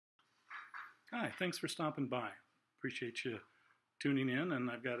Hi, thanks for stopping by. Appreciate you tuning in,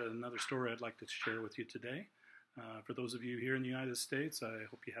 and I've got another story I'd like to share with you today. For those of you here in the United States, I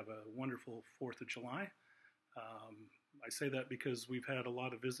hope you have a wonderful 4th of July. Um, I say that because we've had a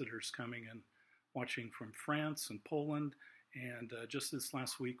lot of visitors coming and watching from France and Poland, and just this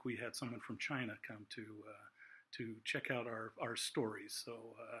last week we had someone from China come to check out our stories.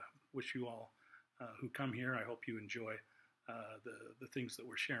 So wish you all who come here, I hope you enjoy the things that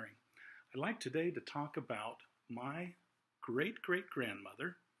we're sharing. I'd like today to talk about my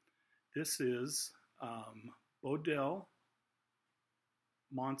great-great-grandmother. This is Bodel,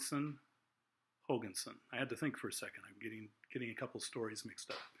 Monson, Hogenson. I had to think for a second. I'm getting a couple stories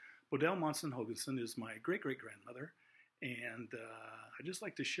mixed up. Bodel, Monson, Hogenson is my great-great-grandmother, and I'd just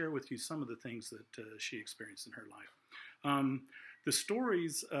like to share with you some of the things that she experienced in her life. The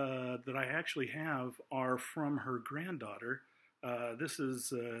stories that I actually have are from her granddaughter. This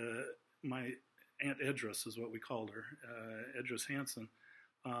is my Aunt Edris is what we called her, Edris Hansen.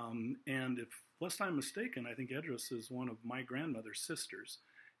 And if lest I'm mistaken, I think Edris is one of my grandmother's sisters.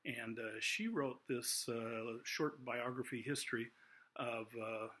 And she wrote this short biography history of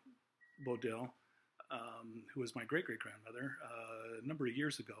Bodel, who was my great-great-grandmother, a number of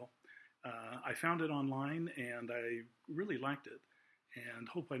years ago. I found it online, and I really liked it. And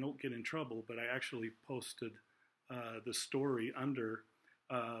hope I don't get in trouble, but I actually posted the story under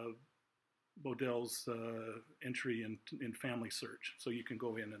Bodel's entry in Family Search, so you can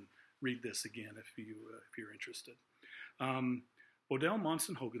go in and read this again if you're interested. Bodel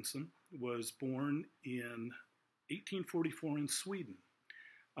Monson Hogenson was born in 1844 in Sweden.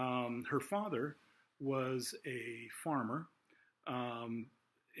 Her father was a farmer,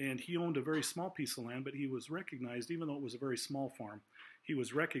 and he owned a very small piece of land, but he was recognized, even though it was a very small farm, he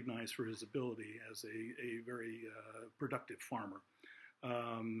was recognized for his ability as a very productive farmer.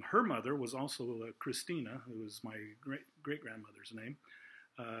 Her mother was also Christina, who was my great-grandmother's name.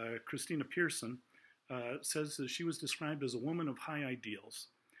 Christina Pearson says that she was described as a woman of high ideals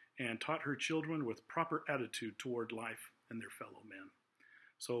and taught her children with proper attitude toward life and their fellow men.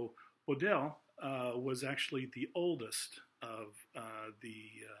 So Bodel was actually the oldest of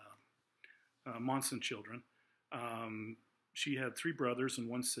the Monson children. She had 3 brothers and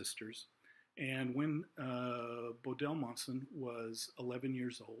 1 sister. And when Bodel Monson was 11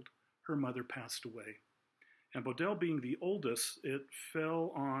 years old, her mother passed away. And Bodel being the oldest, it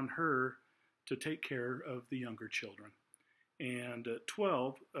fell on her to take care of the younger children. And at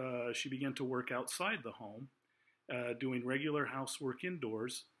 12, she began to work outside the home, doing regular housework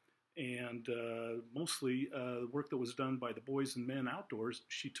indoors, and mostly work that was done by the boys and men outdoors,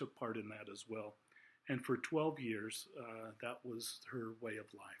 she took part in that as well. And for 12 years, that was her way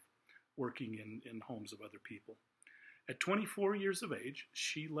of life, working in homes of other people. At 24 years of age,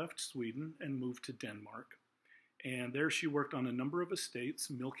 she left Sweden and moved to Denmark. And there she worked on a number of estates,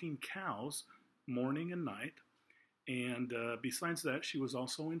 milking cows morning and night. And besides that, she was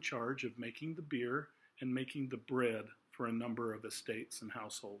also in charge of making the beer and making the bread for a number of estates and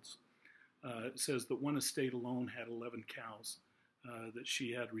households. It says that one estate alone had 11 cows that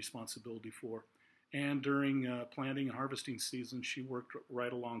she had responsibility for. And during planting and harvesting season, she worked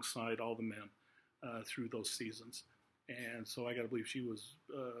right alongside all the men through those seasons. And so I got to believe she was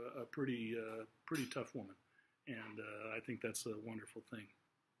a pretty tough woman. And I think that's a wonderful thing.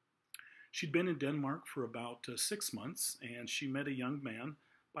 She'd been in Denmark for about 6 months, and she met a young man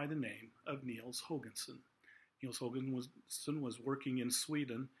by the name of Niels Hogenson. Niels Hogenson was working in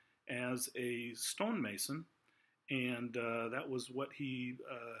Sweden as a stonemason, and that was what he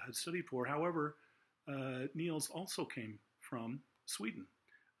had studied for. However, Niels also came from Sweden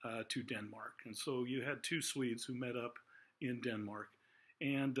to Denmark. And so you had 2 Swedes who met up in Denmark.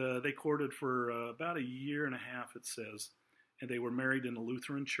 And they courted for about a year and a half, it says. And they were married in a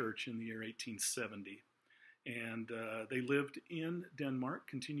Lutheran church in the year 1870. And they lived in Denmark,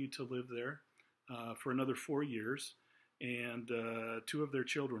 continued to live there for another 4 years. And 2 of their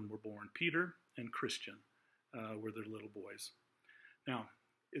children were born. Peter and Christian were their little boys. Now,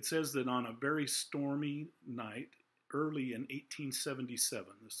 it says that on a very stormy night, early in 1877,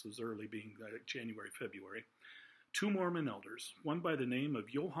 this was early being January, February, 2 Mormon elders, one by the name of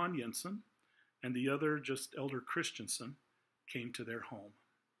Hogenson and the other just Elder Christensen, came to their home.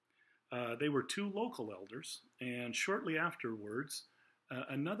 They were 2 local elders, and shortly afterwards,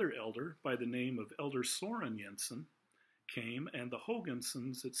 another elder by the name of Elder Soren Jensen came, and the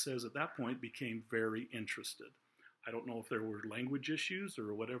Hogensons, it says at that point, became very interested. I don't know if there were language issues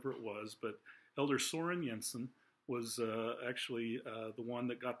or whatever it was, but Elder Soren Jensen was actually the one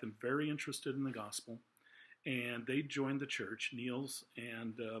that got them very interested in the gospel. And they joined the church, Niels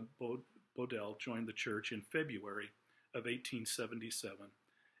and Bodel joined the church in February of 1877,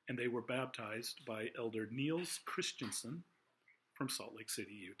 and they were baptized by Elder Niels Christensen from Salt Lake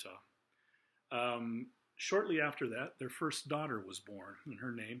City, Utah. Shortly after that, their first daughter was born, and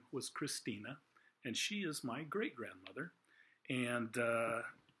her name was Christina, and she is my great-grandmother. And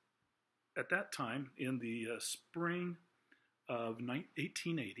at that time, in the spring of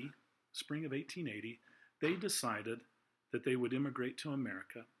 1880, they decided that they would immigrate to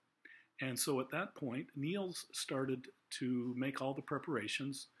America. And so at that point, Niels started to make all the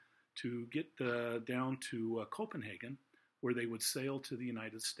preparations to get down to Copenhagen, where they would sail to the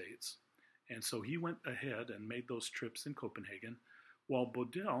United States. And so he went ahead and made those trips in Copenhagen, while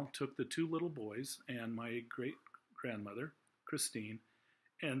Bodel took the two little boys and my great-grandmother, Christine,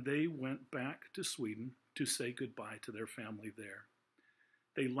 and they went back to Sweden to say goodbye to their family there.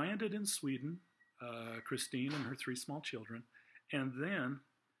 They landed in Sweden, Christine and her three small children, and then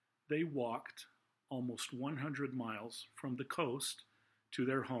they walked almost 100 miles from the coast to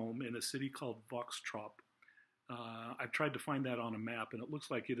their home in a city called Våxtorp. I've tried to find that on a map, and it looks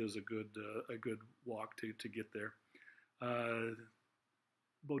like it is a good walk to get there.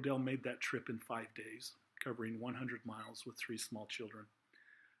 Bodel made that trip in 5 days, covering 100 miles with three small children.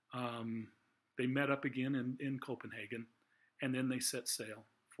 They met up again in Copenhagen, and then they set sail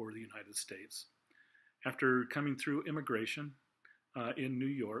for the United States. After coming through immigration in New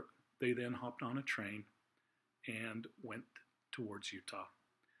York, they then hopped on a train and went towards Utah.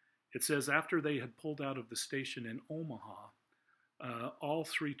 It says after they had pulled out of the station in Omaha, all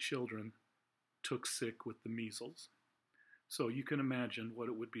three children took sick with the measles. So you can imagine what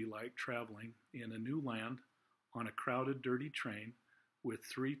it would be like traveling in a new land on a crowded, dirty train with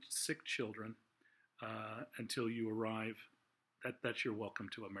three sick children until you arrive. That's your welcome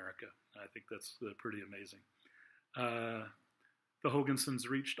to America. I think that's pretty amazing. The Hogensons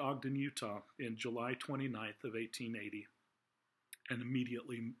reached Ogden, Utah in July 29th of 1880 and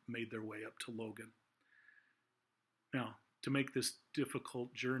immediately made their way up to Logan. Now, to make this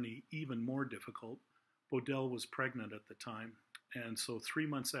difficult journey even more difficult, Bodel was pregnant at the time, and so 3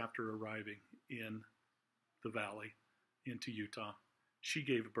 months after arriving in the valley into Utah, she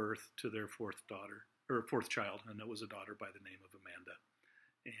gave birth to their fourth child, and it was a daughter by the name of Amanda.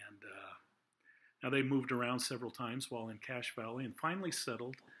 And now they moved around several times while in Cache Valley and finally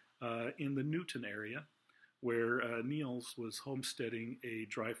settled in the Newton area, where Niels was homesteading a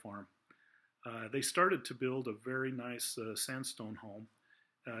dry farm. They started to build a very nice sandstone home,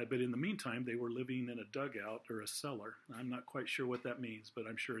 but in the meantime, they were living in a dugout or a cellar. I'm not quite sure what that means, but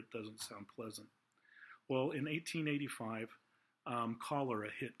I'm sure it doesn't sound pleasant. Well, in 1885, cholera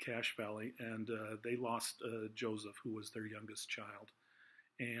hit Cache Valley, and they lost Joseph, who was their youngest child.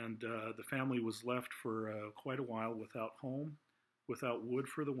 And the family was left for quite a while without home, without wood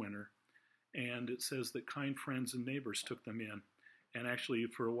for the winter. And it says that kind friends and neighbors took them in, and actually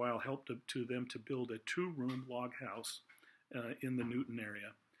for a while helped to them to build a 2-room log house in the Newton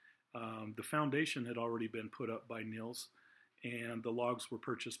area. The foundation had already been put up by Niels, and the logs were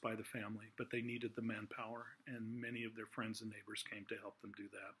purchased by the family, but they needed the manpower, and many of their friends and neighbors came to help them do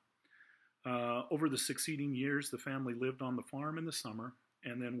that. Over the succeeding years, the family lived on the farm in the summer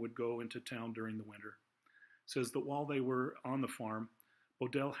and then would go into town during the winter. It says that while they were on the farm,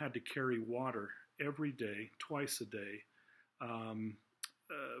 Bodel had to carry water every day, twice a day,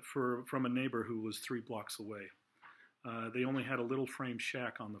 from a neighbor who was 3 blocks away. They only had a little frame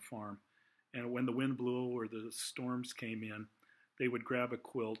shack on the farm, and when the wind blew or the storms came in, they would grab a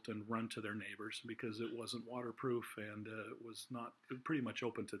quilt and run to their neighbors because it wasn't waterproof and it was pretty much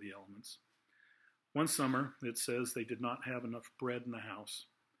open to the elements. One summer, it says they did not have enough bread in the house,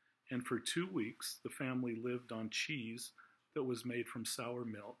 and for 2 weeks the family lived on cheese that was made from sour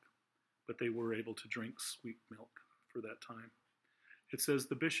milk, but they were able to drink sweet milk for that time. It says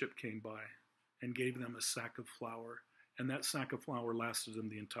the bishop came by and gave them a sack of flour, and that sack of flour lasted them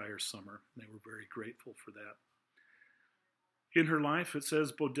the entire summer. They were very grateful for that. In her life, it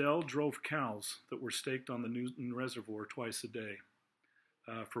says Bodel drove cows that were staked on the Newton Reservoir twice a day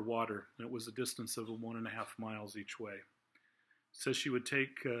for water. And it was a distance of 1.5 miles each way. It says she would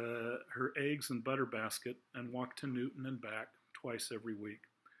take her eggs and butter basket and walk to Newton and back twice every week.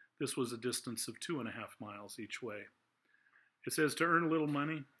 This was a distance of 2.5 miles each way. It says to earn a little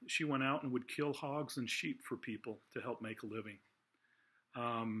money, she went out and would kill hogs and sheep for people to help make a living.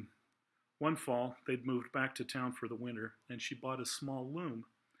 One fall, they'd moved back to town for the winter, and she bought a small loom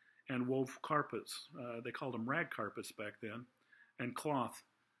and wove carpets. They called them rag carpets back then, and cloth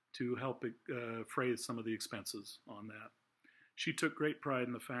to help fray some of the expenses on that. She took great pride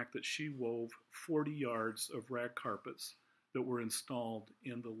in the fact that she wove 40 yards of rag carpets that were installed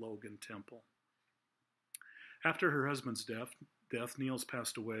in the Logan Temple. After her husband's death, Niels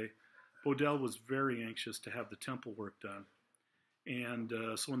passed away. Bodel was very anxious to have the temple work done. And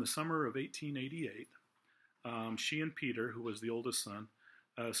so in the summer of 1888, she and Peter, who was the oldest son,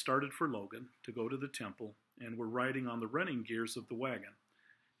 started for Logan to go to the temple and were riding on the running gears of the wagon.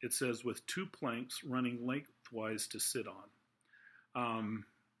 It says, with 2 planks running lengthwise to sit on.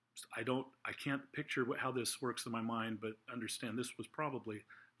 I can't picture how this works in my mind, but understand this was probably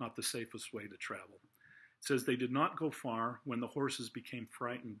not the safest way to travel. It says they did not go far when the horses became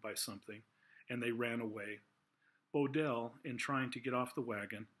frightened by something, and they ran away. Bodel, in trying to get off the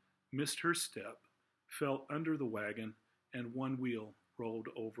wagon, missed her step, fell under the wagon, and one wheel rolled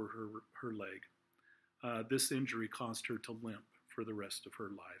over her leg. This injury caused her to limp for the rest of her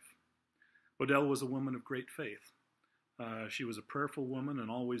life. Bodel was a woman of great faith. She was a prayerful woman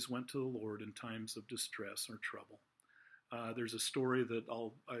and always went to the Lord in times of distress or trouble. There's a story that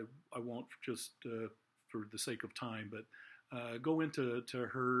I won't just for the sake of time, but go into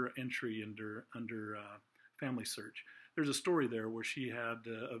her entry under Family Search. There's a story there where she had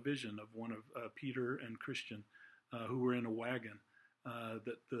a vision of one of Peter and Christian who were in a wagon,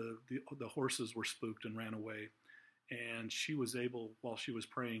 that the horses were spooked and ran away. And she was able, while she was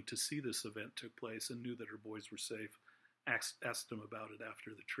praying, to see this event took place and knew that her boys were safe. Asked them about it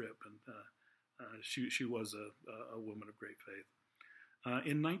after the trip, and she was a woman of great faith.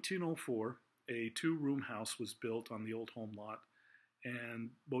 In 1904, a 2-room house was built on the old home lot, and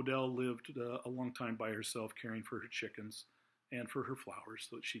Bodel lived a long time by herself, caring for her chickens and for her flowers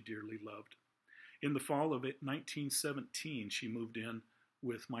that she dearly loved. In the fall of 1917, she moved in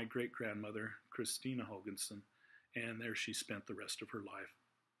with my great-grandmother, Christina Hogenson, and there she spent the rest of her life.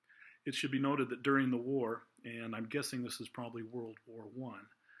 It should be noted that during the war, and I'm guessing this is probably World War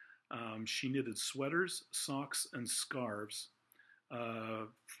I, she knitted sweaters, socks, and scarves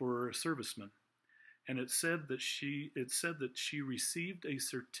for servicemen. And it said that she received a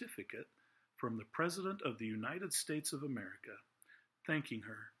certificate from the President of the United States of America, thanking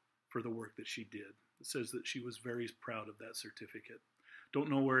her for the work that she did. It says that she was very proud of that certificate.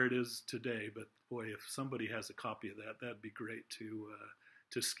 Don't know where it is today, but boy, if somebody has a copy of that, that'd be great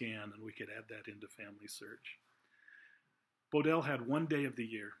to scan, and we could add that into Family Search. Bodel had one day of the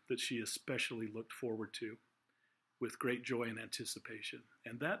year that she especially looked forward to with great joy and anticipation,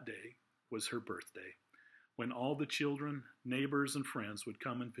 and that day was her birthday, when all the children, neighbors, and friends would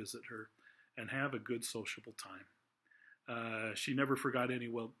come and visit her and have a good sociable time. She never forgot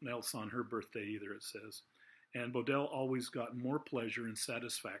anyone else on her birthday either, it says. And Bodel always got more pleasure and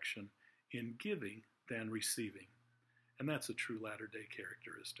satisfaction in giving than receiving. And that's a true Latter-day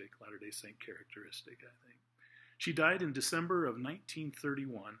Saint characteristic, I think. She died in December of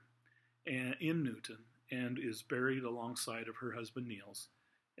 1931 in Newton and is buried alongside of her husband Niels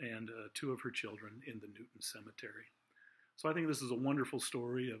and 2 of her children in the Newton Cemetery. So I think this is a wonderful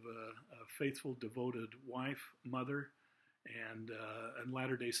story of a faithful, devoted wife, mother, and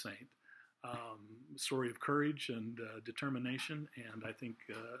Latter-day Saint. Story of courage and determination, and I think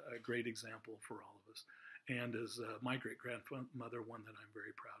a great example for all of us. And as my great-grandmother, one that I'm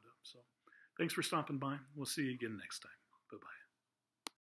very proud of. So thanks for stopping by. We'll see you again next time. Bye-bye.